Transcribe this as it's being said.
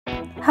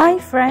Hi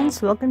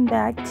friends, welcome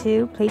back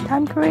to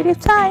Playtime Creative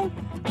Time.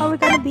 How we're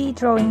gonna be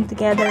drawing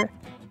together.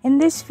 In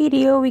this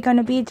video, we're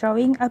gonna be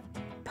drawing a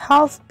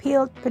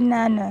half-peeled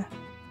banana.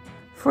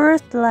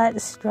 First,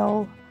 let's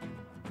draw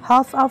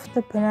half of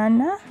the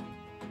banana.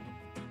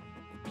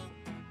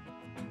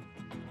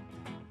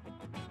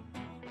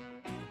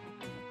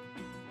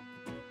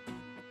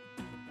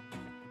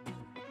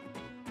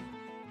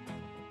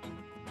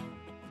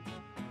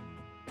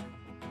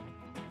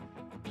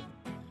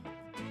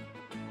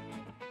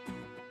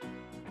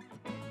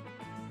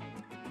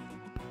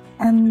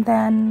 And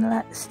then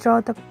let's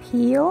draw the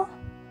peel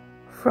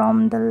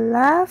from the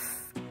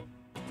left,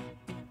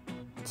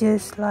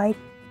 just like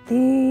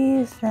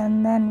this,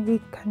 and then we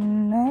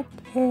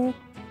connect it.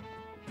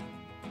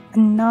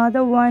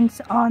 Another one's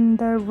on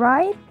the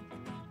right,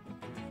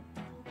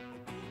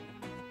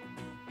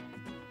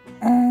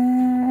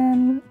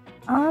 and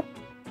up,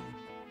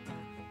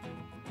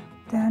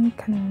 then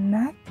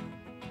connect.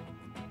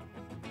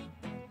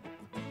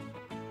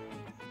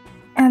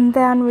 And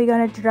then we're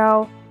gonna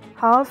draw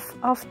half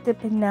of the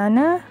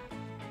banana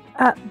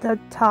at the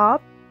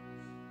top,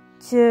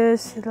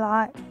 just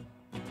like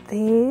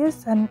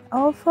this, and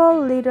over a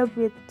little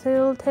bit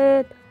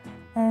tilted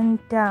and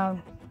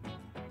down.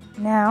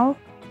 Now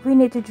we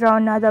need to draw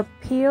another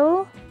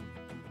peel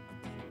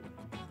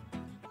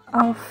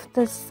of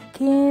the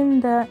skin.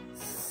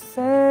 That's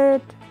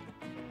it,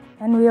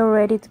 and we are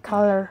ready to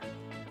color.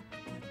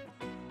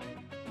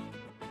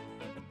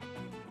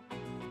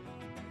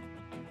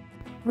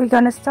 We're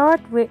gonna start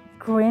with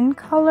green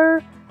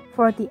color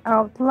for the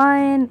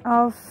outline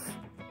of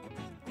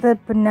the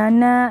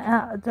banana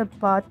at the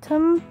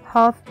bottom,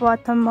 half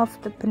bottom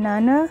of the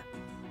banana,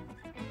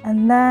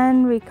 and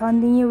then we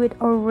continue with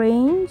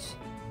orange,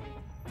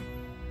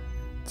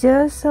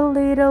 just a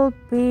little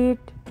bit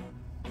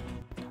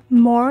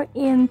more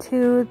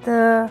into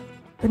the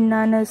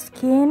banana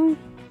skin,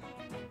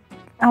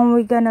 and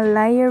we're gonna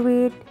layer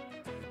it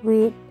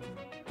with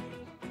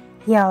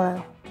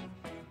yellow.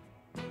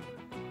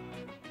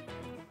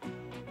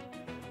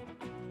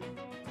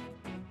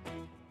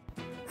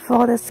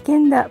 For the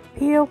skin that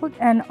peeled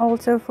and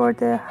also for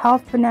the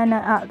half banana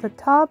at the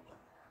top,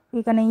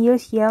 we're gonna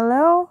use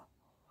yellow.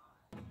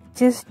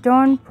 Just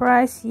don't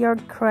press your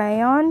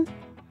crayon,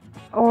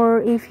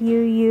 or if you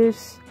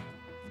use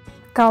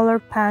color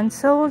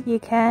pencil, you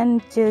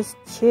can just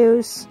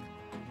choose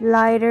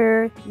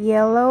lighter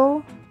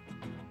yellow.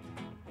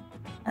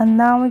 And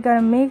now we're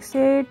gonna mix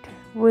it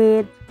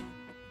with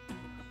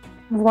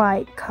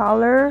white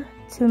color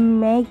to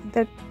make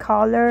the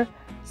color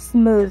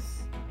smooth.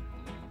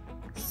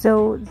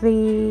 So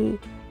the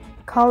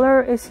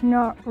color is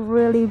not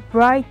really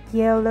bright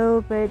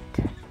yellow, but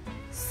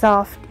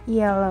soft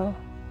yellow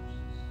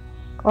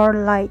or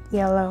light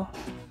yellow.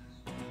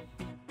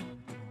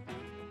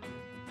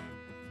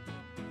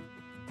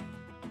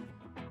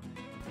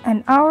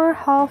 And our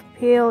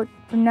half-peeled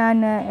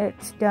banana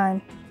is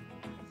done.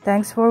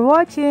 Thanks for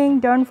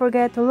watching. Don't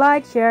forget to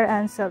like, share,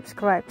 and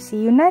subscribe.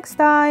 See you next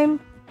time.